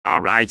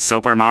Alright,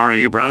 Super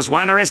Mario Bros.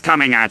 Wonder is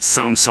coming out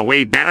soon, so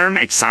we better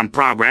make some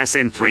progress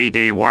in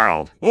 3D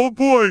World. Oh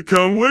boy,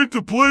 can't wait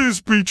to play as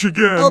Peach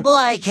again. Oh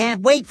boy,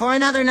 can't wait for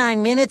another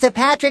 9 minutes of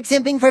Patrick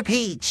simping for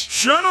Peach.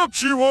 Shut up,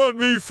 she want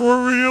me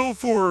for real,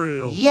 for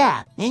real.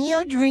 Yeah, in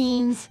your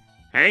dreams.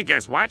 Hey,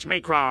 just watch me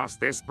cross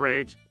this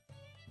bridge.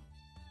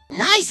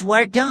 Nice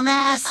work,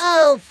 dumbass.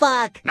 Oh,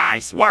 fuck.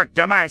 Nice work,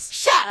 dumbass.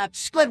 Shut up,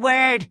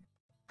 Squidward.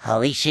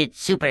 Holy shit,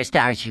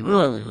 superstars.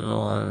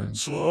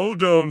 Slow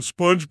down,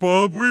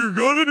 SpongeBob, we're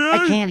gonna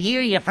die. I can't hear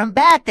you from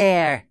back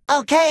there.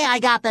 Okay, I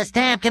got the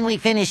stamp. Can we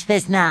finish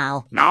this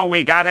now? No,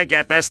 we gotta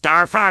get the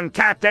star from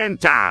Captain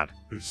Todd.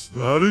 Is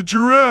that a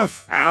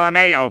giraffe?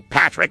 LMAO,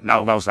 Patrick.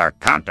 No, those are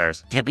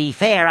counters. To be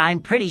fair, I'm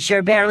pretty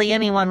sure barely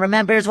anyone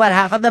remembers what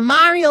half of the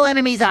Mario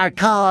enemies are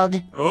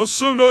called. Oh,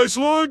 some nice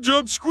long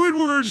jump,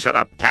 Squidward. Shut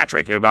up,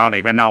 Patrick. You don't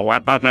even know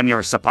what button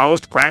you're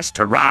supposed to press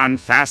to run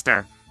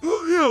faster.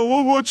 Oh yeah,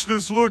 well watch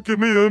this, look at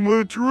me, I'm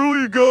a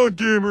truly a god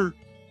gamer.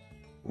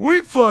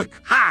 We fuck.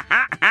 Ha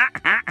ha ha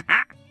ha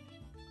ha.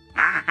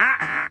 Ha ha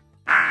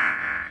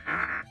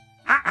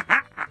ha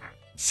ha.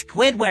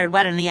 Squidward,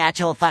 what in the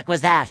actual fuck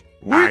was that?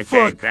 I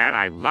think that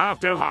I love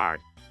too hard.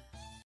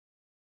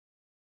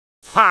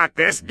 Fuck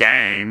this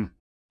game.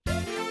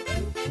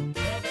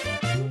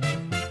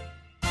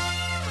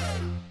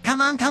 Come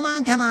on, come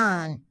on, come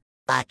on.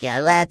 Fuck ya,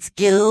 let's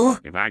go.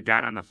 If I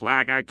got on the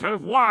flag, I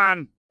could've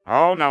won.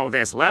 Oh no,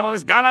 this level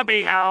is gonna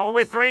be hell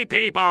with 3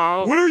 people.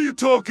 What are you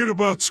talking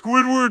about,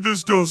 Squidward?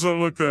 This doesn't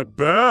look that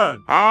bad.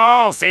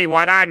 Oh, see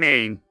what I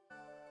mean.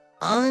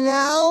 Oh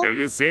no? Do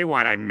you see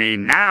what I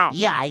mean now?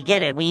 Yeah, I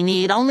get it. We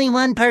need only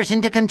one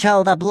person to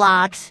control the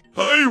blocks.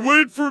 Hey,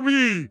 wait for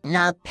me!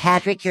 Now,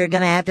 Patrick, you're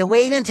gonna have to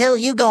wait until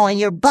you go in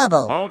your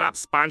bubble. Hold up,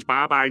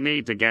 SpongeBob. I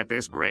need to get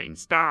this green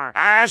star.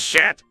 Ah,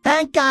 shit.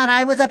 Thank God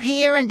I was up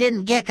here and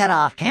didn't get cut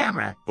off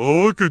camera.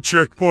 Oh, look, a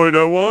checkpoint,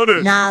 I want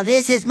it. Now,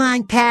 this is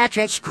mine,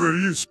 Patrick. Screw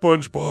you,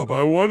 SpongeBob,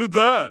 I wanted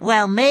that.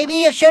 Well, maybe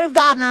you should have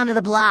gotten onto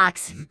the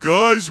blocks.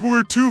 Guys,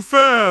 we're too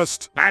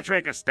fast.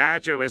 Patrick, a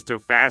statue is too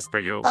fast for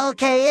you.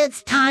 Okay,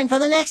 it's time for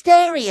the next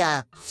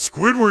area.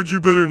 Squidward, you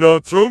better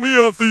not throw me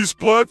off these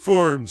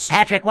platforms.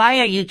 Patrick, why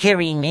are you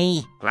carrying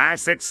me?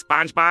 Classic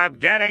SpongeBob,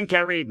 getting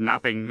carried,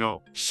 nothing new.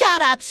 Shut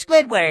up,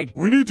 Squidward.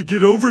 We need to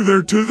get over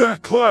there to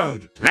that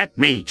cloud. Let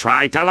me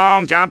try to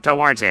long jump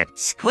towards it.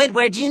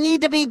 Squidward, you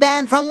need to be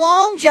banned from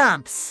long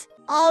jumps.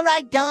 All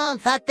right, don't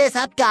fuck this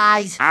up,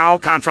 guys. I'll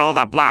control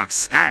the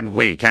blocks, and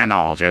we can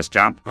all just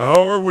jump.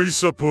 How are we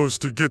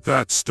supposed to get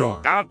that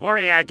star? Don't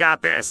worry, I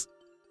got this.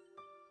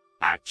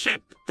 A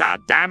chip,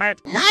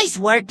 goddammit. Nice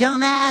work,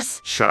 dumbass.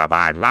 Shut up,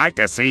 I'd like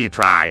to see you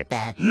try.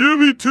 Bad. Yeah,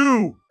 me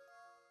too.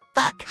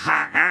 Fuck.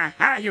 Ha ha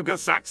ha, you go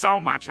suck so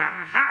much.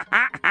 Ha ha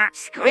ha ha.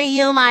 Screw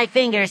you, my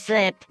finger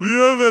slipped.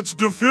 Yeah, that's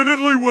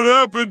definitely what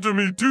happened to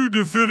me too,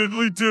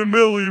 definitely 10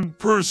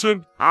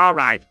 million%.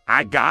 Alright,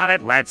 I got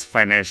it. Let's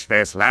finish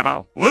this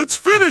level. Let's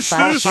finish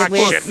Fuck this. it,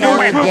 we're Shit, so no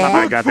way, dead.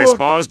 I got this,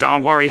 boys.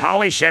 Don't worry.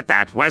 Holy shit,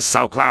 that was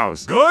so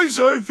close. Guys,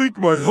 I think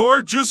my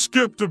heart just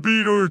skipped a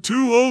beat or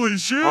two, holy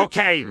shit.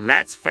 Okay,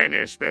 let's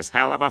finish this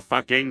hell of a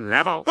fucking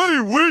level.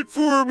 Hey, wait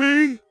for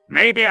me.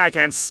 Maybe I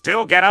can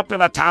still get up to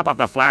the top of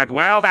the flag.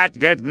 Well, that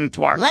didn't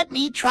work. Let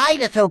me try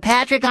to throw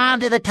Patrick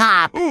onto the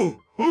top. Oh,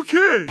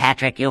 okay.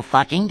 Patrick, you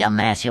fucking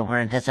dumbass. You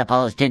weren't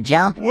supposed to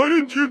jump. Why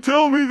didn't you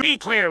tell me that? He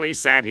clearly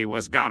said he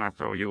was gonna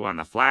throw you on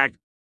the flag.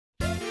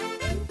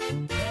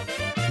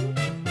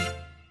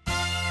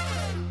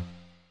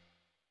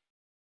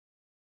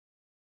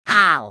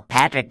 Ow.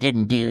 Patrick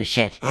didn't do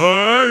shit.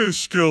 I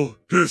skill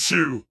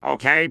issue.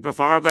 Okay,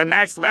 before the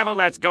next level,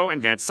 let's go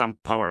and get some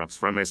power-ups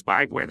from this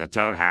bike where the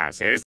Toad has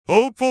his.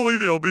 Hopefully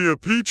there'll be a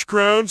Peach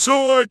crown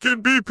so I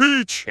can be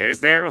Peach.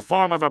 Is there a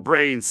form of a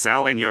brain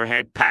cell in your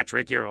head,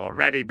 Patrick? You're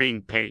already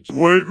being Peach.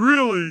 Wait,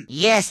 really?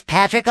 Yes,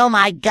 Patrick, oh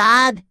my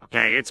God.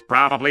 Okay, it's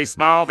probably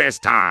small this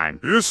time.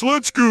 Yes,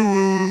 let's go.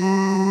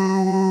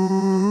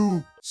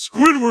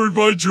 Squidward,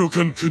 my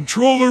Jokin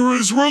controller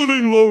is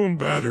running low on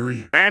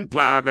battery. Then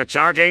plug the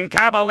charging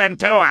cable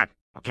into it.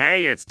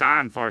 Okay, it's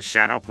time for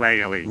Shadow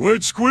Play Elite.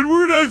 Wait,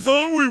 Squidward, I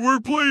thought we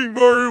were playing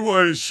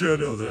Mario Ice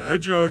Shadow the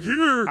Hedgehog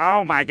here.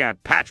 Oh my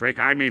god, Patrick,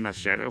 I mean the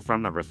shadow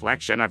from the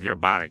reflection of your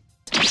body.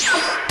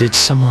 Did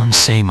someone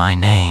say my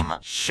name?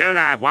 Should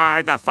I?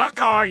 Why the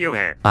fuck are you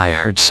here? I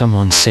heard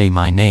someone say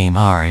my name.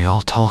 Are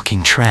y'all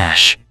talking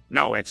trash?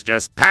 No, it's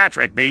just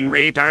Patrick being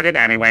retarded.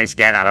 Anyways,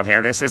 get out of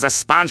here. This is a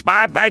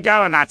SpongeBob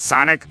video and not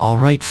Sonic.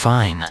 Alright,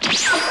 fine.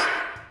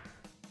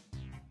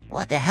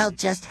 What the hell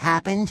just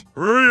happened?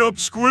 Hurry up,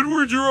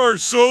 Squidward, you are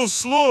so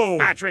slow.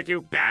 Patrick,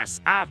 you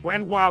pass up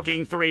when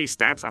walking 3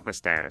 steps up the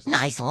stairs.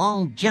 Nice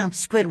long jump,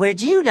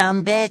 Squidward, you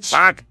dumb bitch.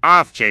 Fuck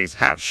off,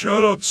 Cheesehead.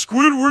 Shut up,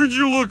 Squidward,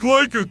 you look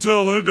like a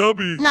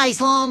Teletubby. Nice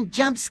long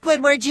jump,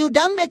 Squidward, you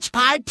dumb bitch,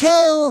 part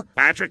 2.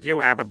 Patrick, you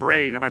have a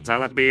brain of a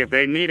Teletubby. If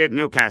they needed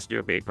Newcast,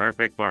 you'd be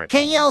perfect for it.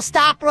 Can you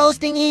stop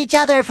roasting each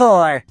other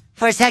for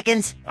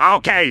seconds?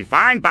 Okay,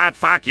 fine, but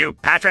fuck you,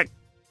 Patrick.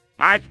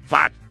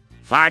 Fuck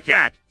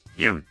that.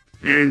 You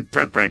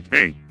interpret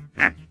me.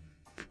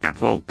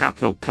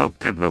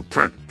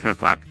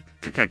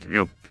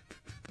 You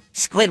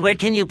Squidward,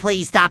 can you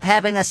please stop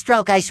having a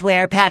stroke? I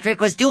swear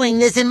Patrick was doing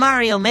this in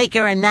Mario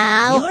Maker and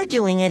now you're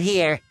doing it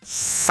here.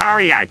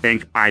 Sorry, I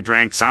think I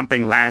drank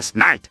something last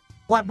night.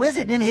 What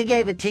wizard and who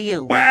gave it to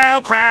you?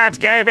 Well, Krabs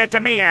gave it to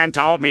me and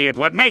told me it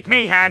would make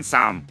me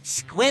handsome.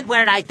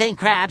 Squidward, I think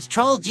Krabs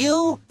trolled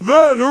you.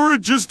 That or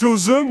it just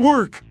doesn't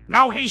work.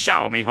 No, he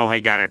showed me who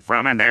he got it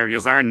from and their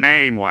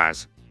username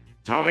was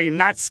Totally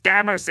Nut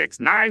Scammer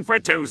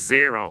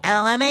 69420.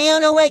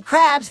 LMAO, no way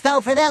Krabs fell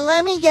for that.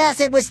 Let me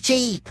guess, it was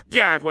cheap.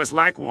 Yeah, it was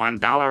like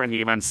 $1 and he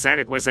even said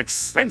it was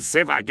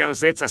expensive. I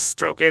guess it's a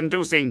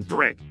stroke-inducing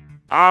brick.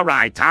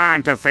 Alright,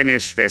 time to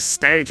finish this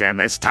stage, and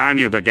this time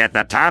you to get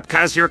the top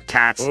cause you're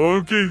cats.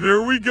 Okay,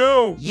 there we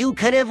go. You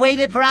could have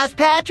waited for us,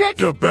 Patrick.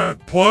 The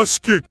bad plus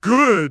get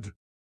good.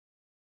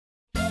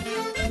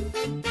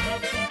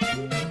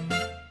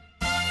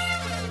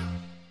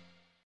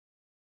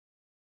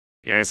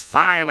 Yes,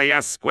 finally a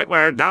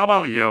Squidward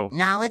W.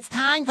 Now it's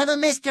time for the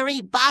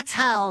mystery box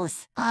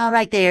house.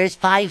 Alright, there's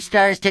 5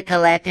 stars to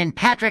collect, and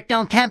Patrick,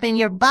 don't camp in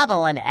your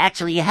bubble and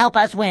actually help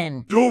us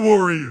win. Don't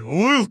worry,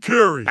 we'll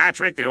carry.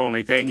 Patrick, the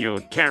only thing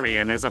you'd carry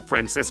in is a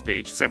Princess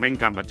Peach swimming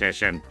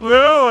competition.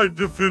 Well, I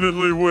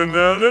definitely win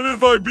that, and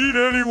if I beat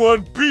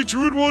anyone, Peach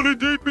would want to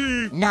date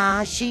me.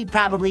 Nah, she'd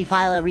probably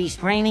file a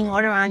restraining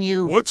order on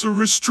you. What's a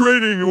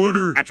restraining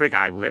order? Patrick,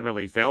 I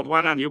literally filled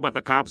one on you, but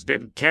the cops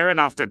didn't care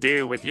enough to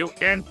deal with you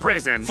in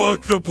prison.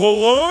 Fuck the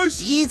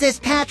police? Jesus,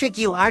 Patrick,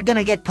 you are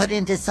gonna get put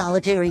into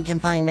solitary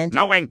confinement.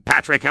 Knowing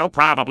Patrick, he'll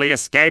probably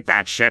escape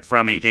that shit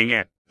from eating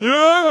it. Yeah,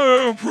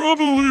 I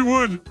probably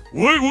would.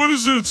 What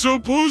is it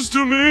supposed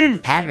to mean?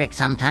 Patrick,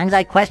 sometimes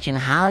I question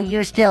how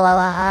you're still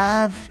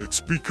alive.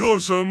 It's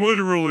because I'm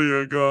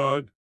literally a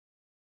god.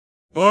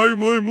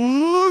 I'm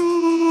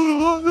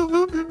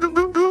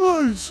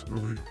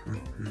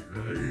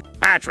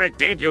Patrick,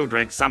 did you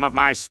drink some of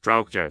my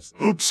stroke juice?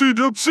 Oopsie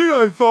doopsie,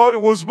 I thought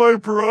it was my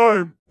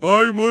prime.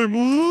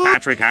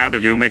 Patrick, how do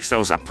you mix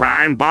those up?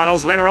 Prime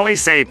bottles literally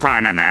say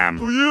prime in them.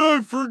 Oh yeah,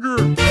 I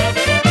forgot.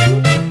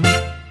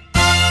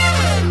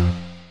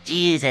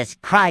 Jesus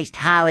Christ,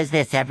 how is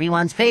this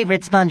everyone's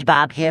favorite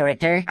SpongeBob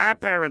character?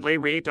 Apparently,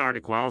 retard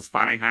equals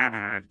funny,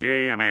 haha.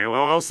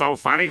 DMAO, so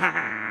funny,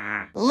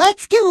 haha.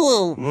 Let's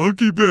go!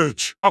 Lucky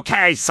bitch.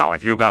 Okay, so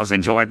if you guys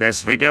enjoyed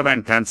this video,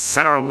 then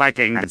consider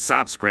liking and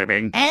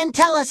subscribing. And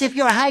tell us if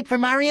you're hyped for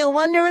Mario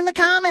Wonder in the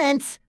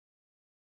comments.